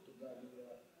Bosco tuganira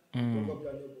ibikorwa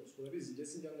bya Niyo Bosco. Urabizi njye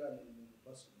sinjya nganira umuntu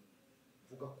personal,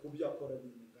 vuga ku byo akora,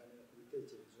 nganira ku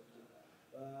bitekerezo bye.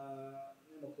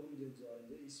 N'amakuru mugenzi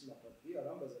wanjye Isima Papi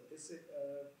arambaza ati ese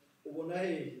ubona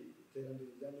hehe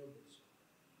iterambere rya Niyo Bosco?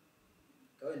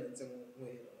 Kandi ndetse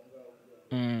nk'uhera aho ngaho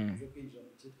zo kwinjira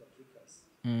mu cyitwa KIKAC,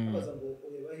 abaza ngo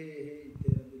ureba hehe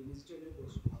iterambere n'icyo Niyo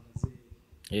Bosco uhagaze.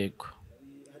 Yego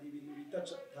hari ibintu bita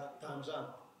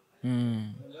tangente.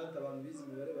 Tangente abantu bize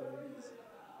imibare barabizi,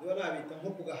 niba nabita nko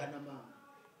kugahana amana,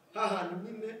 hahantu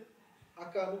nyine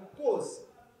akantu kose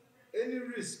any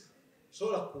risk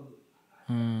ushobora kugwa.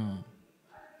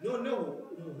 Noneho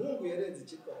umuhungu yarenze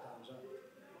icyitwa tangente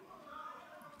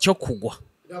cyo kugwa,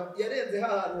 yarenze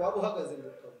hahantu waba uhagaze ngo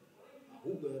ukaba,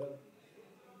 ahubwo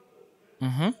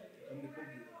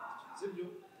sibyo?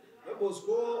 Niyo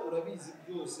Bosco urabizi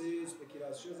byose,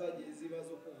 speculation zagiye ziba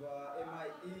zo kuva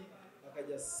MIE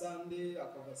akajya Sande,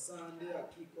 akava Sande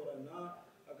akikorana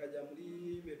akajya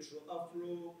muri Metro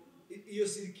Afro, iyo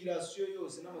circulation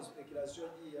yose n'amaspekulation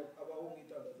agiye abaho mu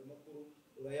itangazamakuru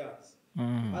urayazi.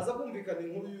 Haza kumvikana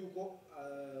inkuru yuko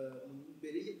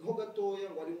mbere ho gatoya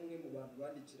ngo ari umwe mu bantu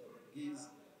bandikira BWIZA.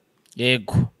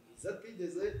 Yego.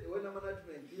 Zatigeze we na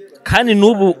management ye Kandi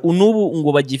n'ubu ngo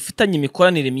bagifitanye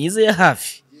imikoranire myiza ya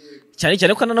hafi. Cyane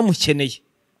cyane ko nanamukeneye.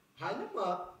 Hanyuma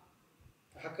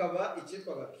hakaba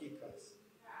icyitwaga KIKAC.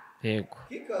 Yego.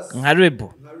 KIKAC Nka Rebo.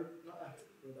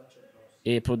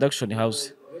 Production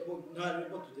house. Nta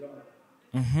Rebo tugira mu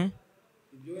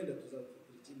ibyo wenda tuzavuga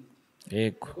ikindi.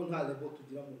 Yego. Kuko nta Rebo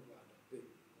tugira mu Rwanda pe.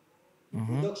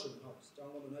 Production house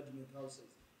cyangwa management houses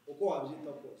uko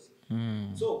wabyita kose.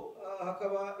 So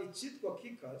hakaba icyitwa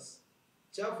KIKAC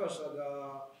cyafashaga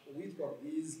uwitwa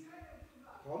BWIZA,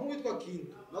 hakaba uwitwa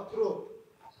Kintu na Claude.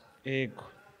 Yego.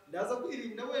 Ndaza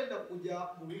kwirinda wenda kujya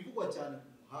mu bivugwa cyane ku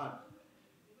muhanda.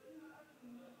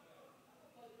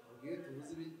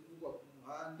 Tuvuze ibivugwa ku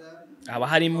muhanda, Aba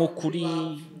harimo kuri,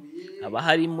 aba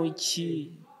harimo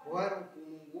iki, wari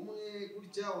ukuntu umwe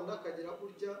gutya undi akagera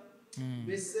gutya,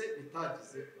 mbese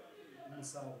bitagize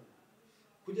umusaruro.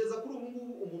 Kugeza kuri ubu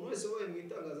ngubu umuntu wese wabaye mu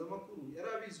itangazamakuru yari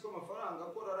abizi ko amafaranga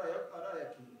akora ari aya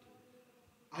Kintu,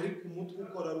 ariko umutwe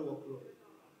ukora ari uwa Claude.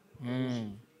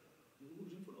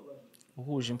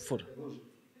 Uhuje imfura.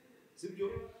 Sibyo?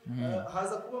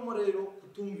 Haza kubamo rero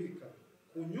kutumvikana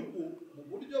ku nyungu mu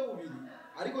buryo bubiri,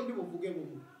 ariko ndibuvuge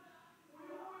bumwe.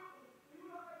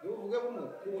 Ndibuvuge bumwe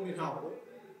kubundi ntabwo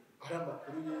ari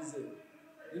amakuru yizewe.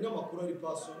 Ni n'amakuru ari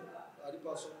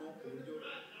personal ku buryo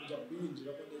kujya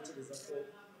kuyinjira ko ntekereza ko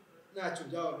ntacyo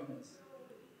byaba bimaze.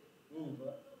 Numva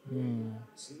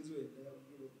sinzi wenda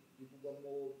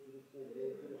bivugwamo urukundo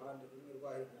rw'uruhande rumwe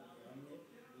rwahinduriye hamwe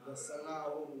bigasa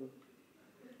nk'aho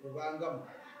rubangama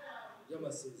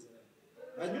by'amasezerano.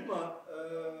 Hanyuma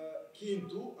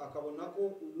Kintu akabona ko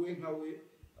uwe nkawe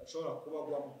ashobora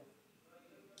kubagwamo,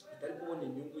 atari kubona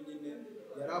inyungu nyine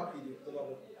yari akwiriye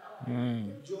kubaho.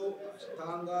 Ibyo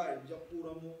atanga ibyo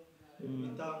akuramo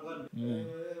bitangana.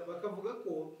 Bakavuga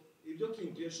ko ibyo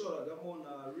Kintu yashoragamo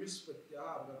na respect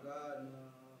yahabwaga na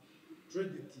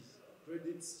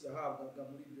credits yahabwaga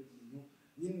muri ibyo bintu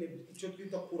nyine icyo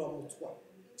twita kuramutswa.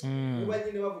 Kuba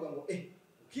nyine bavuga ngo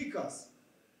KIKAC,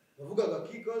 bavugaga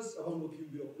KIKAC abantu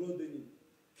bakiyumvira Claude nyine.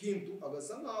 Kintu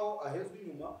agasa nkaho ahezwe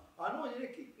inyuma. None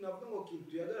navuga ngo Kintu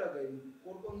yagaragaye mu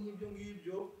bikorwa nk'ibyo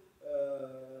ngibyo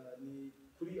ni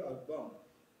kuri album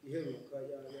iheruka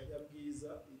ya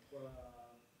BWIZA yitwa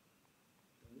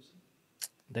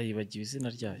ndayibagiwe izina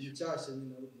ryayo. Icyashya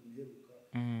nyine ari iheruka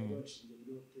baciye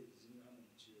muri hotel zimwe hano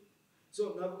mu Kiyovu. So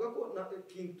navuga ko na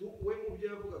Kintu we mu byo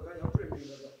yavugaga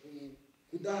yapremingaga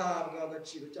kudahabwa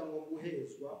agaciro cyangwa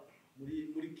guhezwa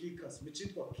muri KIKAC,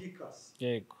 bicitwa KIKAC.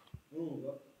 Yego.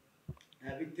 Numva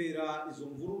bitera izo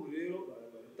mvururu rero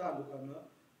baratandukana,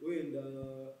 wenda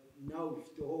nawe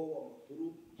ufiteho amakuru.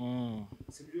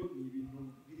 Sibyo ni ibintu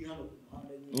biri hano ku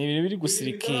muhanda nyine. Ni ibintu biri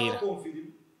gusirikira.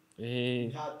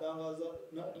 Ntatangazo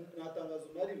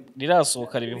na rimwe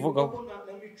rirasohoka ribivugaho.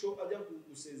 Na mico ajya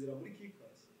gusezera muri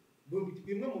KIKAC.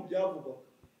 Bimwe mu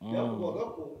byavugwaga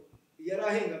ko yari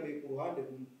ahengamiye ku ruhande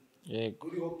rumwe. Yego.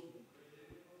 Uriho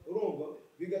urumva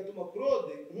bigatuma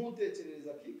Claude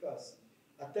nk'utekereza KIKAC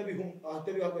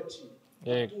atabiha agaciro,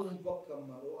 atumva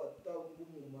akamaro, atabumva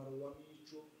umumaro wa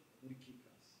mico muri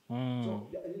KIKAC.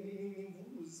 Ni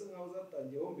imvugo zisa nkaho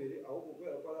zatangiyeho mbere, ahubwo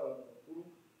kubera ko ari abantu bakuru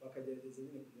bakagerageza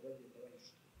nyine kujya bagenda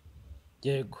bahisha.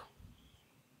 Yego.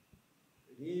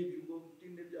 N'ibyo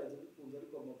bindi byaje bikunze,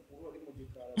 ariko amakuru ari mu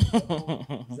gikara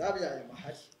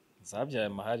zabyaye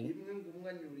amahari. Imwe ngo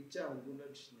umwanyura cyangwa undi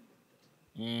acinya.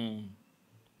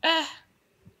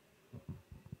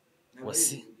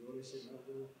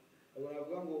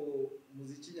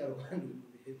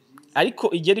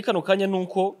 Ariko igeri kano kanya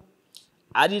nuko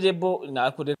ari Rebo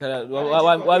nakoreka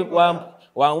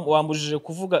wambujije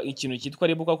kuvuga ikintu cyitwa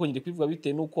Rebo, kuko ngire kwivuga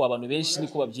bitewe nuko abantu benshi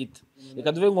niko babyita.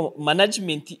 Reka duve ngo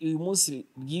management uyu munsi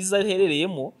BWIZA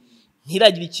herereyemo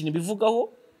ntiragira ikintu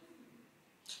bivugaho,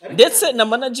 ndetse na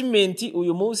management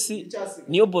uyu munsi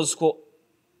niyo Bosco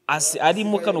ari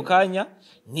mu kano kanya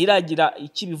ntiragira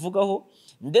ikibivugaho,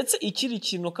 ndetse ikiri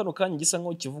kintu kano kanya gisa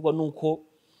nko kivugwa nuko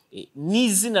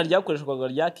n'izina ryakoreshwaga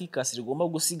rya KIKAC rigomba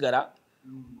gusigara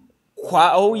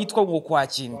kwa aho yitwa ngo kwa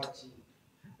Kintu.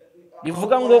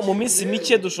 Bivuga ngo mu minsi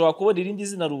mike dushobora kubona irindi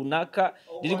zina runaka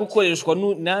riri gukoreshwa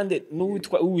nande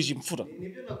n'uwitwa uje imfura.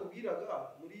 Nibyo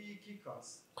nakubwiraga muri KIKAC,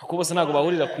 kuko bose ntago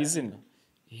bahurira ku izina.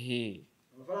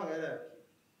 Amafaranga yari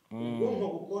ubwonko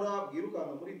bukora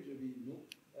bwirukana muri ibyo bintu.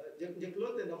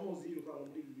 Claude ndamuzi yirukana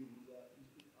muri ibyo bintu.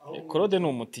 Claude ni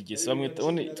umutigisi, bamwita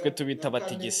twe tubita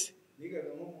abatigisi. Nigaga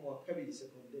nko mu wa kabiri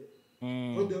secondaire.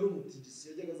 Claude yari umutigisi,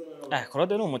 yajyaga azana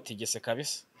Claude ni umutigese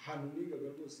kabisa. ahantu nigaga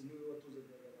rwose niwe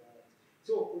watuzanaga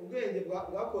so ubwenge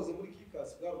bwakoze muri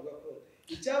KIKAC bwari bwa Claude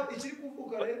ikiri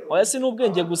kuvuga rero oya si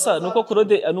n'ubwenge gusa nuko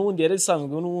Claude n'ubundi yari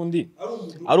isanzwe n'ubundi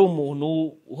ari umuntu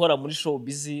uhora muri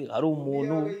showbiz, ari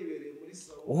umuntu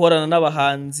uhorana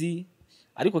n'abahanzi,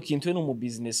 ariko kintu we ni umu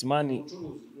businessman,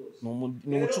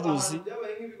 ni umucuruzi,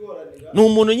 ni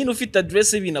umuntu nyine ufite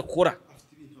address y'ibintu akora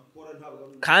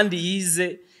kandi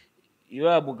yize.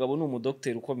 Iyo mugabo ni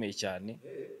umudokiteri ukomeye cyane,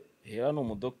 ni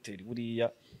umudokiteri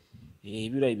buriya,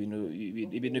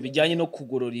 ibintu bijyanye no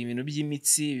kugorora ibintu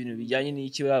by'imitsi, ibintu bijyanye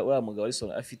n'iki, wa mugabo ari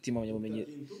afite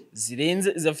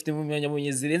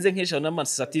impamyabumenyi zirenze nk'eshanu n'ama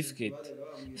certificate.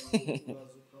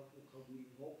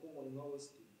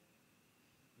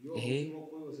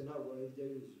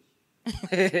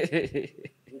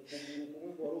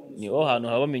 Niho hantu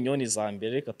haba minyoni za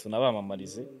mbere, reka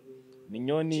tunabamamarize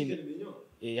minyoni.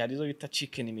 Hari izo bita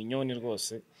chicken minyoni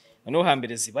rwose, noneho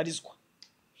hambere zibarizwa.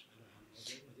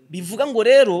 Bivuga ngo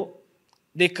rero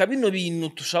reka bino bintu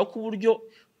tushaka uburyo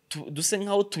duse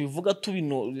nkaho tubivuga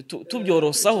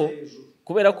tubyorosaho,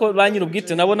 kubera ko ba nyiri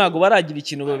ubwite nabo ntago baragira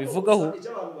ikintu babivugaho,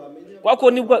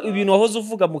 kwako nibwo ibintu wahoze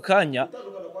uvuga mu kanya.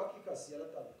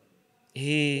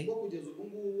 Kugeza ubu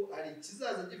ngubu hari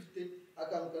ikizaza gifite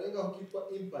akantu karengaho kitwa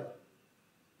impact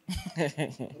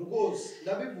rwose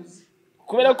ndabivuze,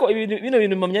 kubera ko bino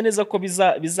bintu mpamya neza ko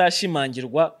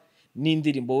bizashimangirwa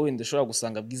n'indirimbo wenda ushobora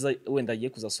gusanga BWIZA wenda agiye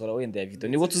kuzasohora wenda ya video,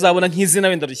 nibwo tuzabona nk'izina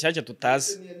wenda rushyashya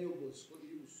tutazi.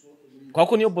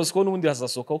 Kwako niyo Bosco n'ubundi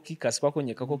hazasohokaho KIKAC, kwako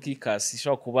nkeka ko KIKAC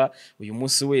ishobora kuba uyu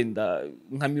munsi wenda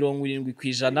nka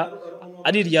 70%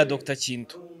 ari irya Dr.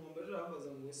 Kintu.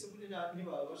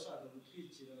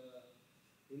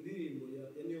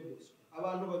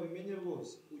 Abantu babimenye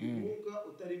rwose uyu mwuga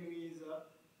utari mwiza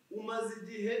umaze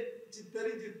igihe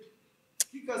kitari gito.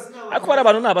 Ariko hari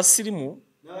abantu n'abasirimu,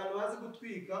 n'abantu bazi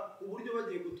gutwika uburyo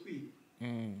bagiye gutwika,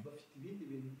 bafite ibindi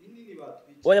bintu binini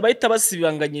batwika, oya bahita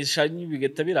basibanganyisha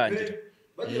n'ibigeta birangira,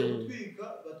 bagiye gutwika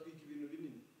batwika ibintu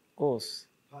binini rwose.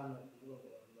 hana kuvuga ngo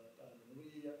abantu batanga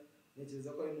buriya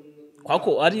ntekereza ko ari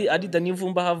kwako ari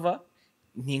Ndabivumba hava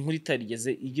n'inkuru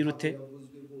itarigeze igira ute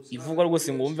ivugwa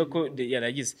rwose ngo wumve ko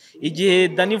yaragize igihe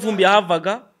Ndabivumba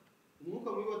yahavaga. Umwuka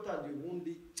muri watangiye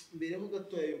ubundi mbere ho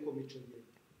gatoya yuko mico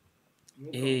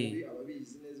ngende muri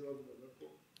ababizi neza bavuga ko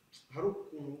hari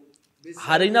ukuntu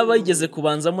hari n'abayigeze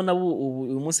kubanzamo nabo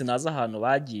uyu munsi naza ahantu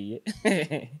bagiye.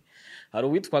 Hari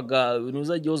uwitwaga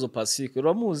Nuza Gihozo Pacifique,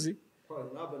 uramuzi?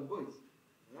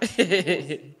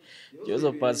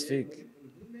 Gihozo Pacifique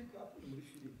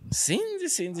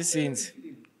sinzi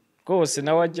rwose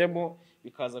nawe ajyemo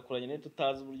bikaza kuranya ne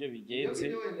tutazi uburyo bigenze.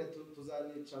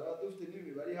 Tuzanicara dufite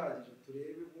n'imibare ihagije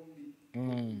turebe ubundi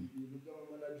ibintu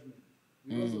by'amanagement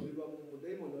ibibazo biba mu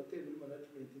mudayimoni wateye muri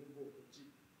management n'ubwoko ki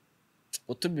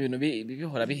utuma ibintu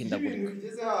bihora bihindagurika. Ibintu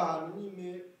bigeze ahantu nyine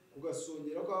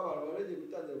kugasongera ko abantu baragiye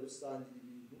gutangira gusangira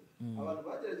ibintu, abantu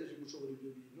bagerageje gushobora ibyo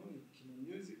bintu ni kino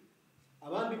music,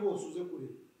 abandi bose uze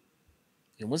kureba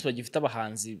uyu munsi bagifite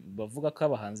abahanzi bavuga ko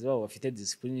abahanzi babo bafite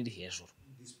discipline iri hejuru,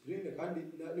 discipline kandi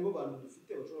nibo bantu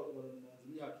dufite bashobora kumara umuhanzi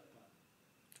imyaka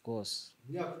 5 rwose,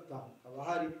 imyaka 5 kaba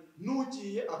hari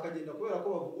nugiye akagenda kubera ko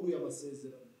bavuguruye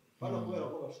amasezerano, bana kubera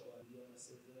ko bashwangiye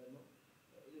amasezerano.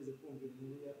 Bageze kumva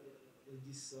inkuru ya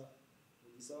gisa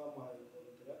bamuhaye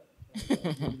kontra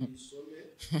isome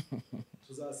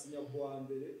tuzasinya kuwa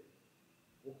mbere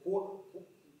uko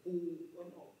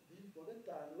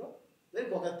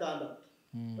kuwa gatandatu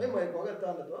kuwa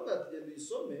gatandatu bambaye tugenda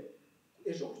isome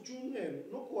ejo ku cyumweru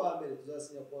no kuwa mbere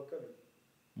tuzasinya kuwa kabiri.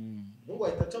 Mungu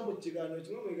ahita aca mu kiganiro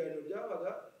kimwe mu biganiro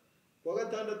byabaga kuwa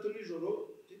gatandatu nijoro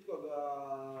cyitwaga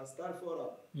Star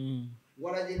Forum,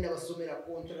 waragenda basomera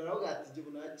kontra nawe ati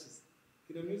gibu nakize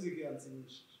kino music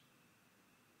yansinyishije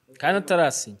kandi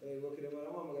atarasinya ngo kirema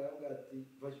namuhamagara ati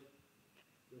vayo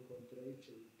yo kontra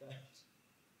yicaye itaje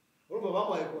urumva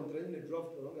bamuhaye kontra nyine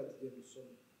draft bavuga ati genda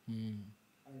usome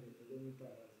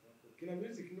kino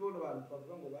music nibo abantu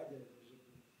bavuga ngo bagerageje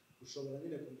gushobora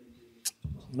nyine kumenya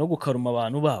no gukaruma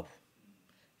abantu babo.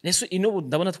 Neso ino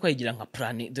ndabona twayigira nka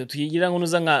plan tuyigira ngo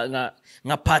nuza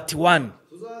nka part 1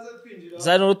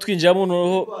 tuzaza twinjiramo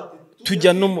noho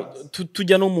tujya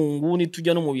no mu nguni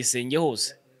tujya no mu bisenge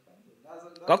hose,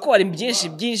 kako hari byinshi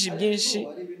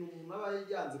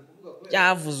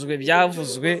byavuzwe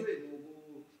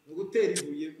gutera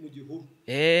ibuye mu gihuru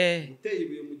gutera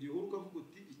ibuye mu gihuru ukavuga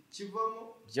uti ikivamo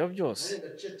byo byose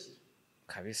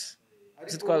kabisa.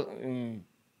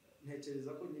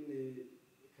 Ntekereza ko nyine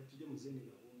katujye mu zindi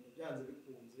gahunda byanze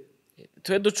bikunze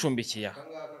tuwe ducumbikiye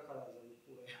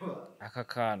aka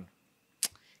kantu.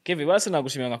 Kevin basi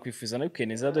nagushimira nkakwifuza na weekend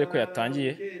neza dore ko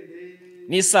yatangiye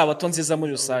n'isabato nziza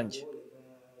muri rusange.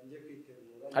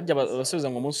 Harya abasubiza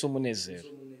ngo umunsi w'umunezero.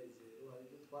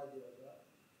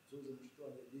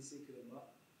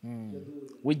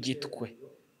 W'igitwe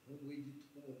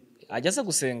ajya aza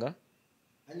gusenga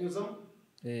anyuzamo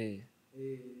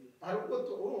hari ubwo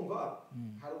urumva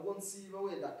hari ubwo nsiba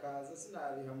wenda akaza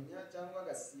sinabihamya cyangwa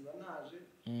agasiba naje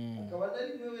akaba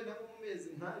ari rimwe wenda mu mezi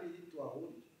nk'abiri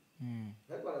tuhahurira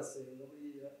ariko arasenga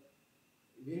buriya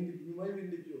ibindi nyuma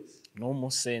y'ibindi byose ni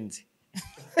umusenzi.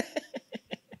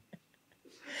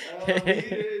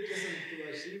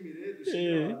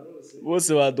 Bose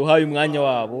baduhaye umwanya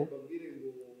wabo.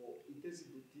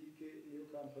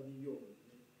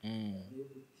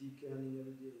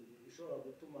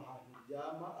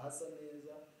 Hasa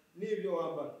neza n'ibyo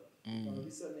wambara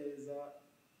bisa neza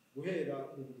guhera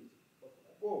mu buriri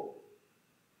kuko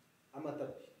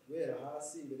amatapi guhera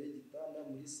hasi imbere y'igitanda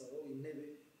muri salo intebe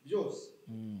byose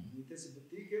ni tesi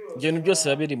boutique ibintu byose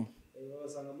babirimo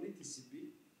basanga muri TCB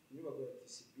inyubako ya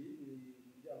TCB ni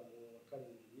umuryango wa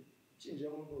karindwi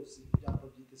ukinjiramo rwose ibyapa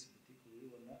by'itesi boutique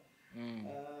ubibona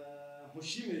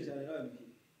nkushimire cyane nawe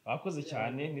mbiri bakoze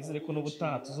cyane nizere ko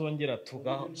n'ubutaha tuzongera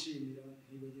tugaho.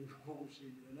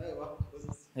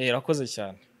 Urakoze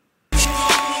cyane.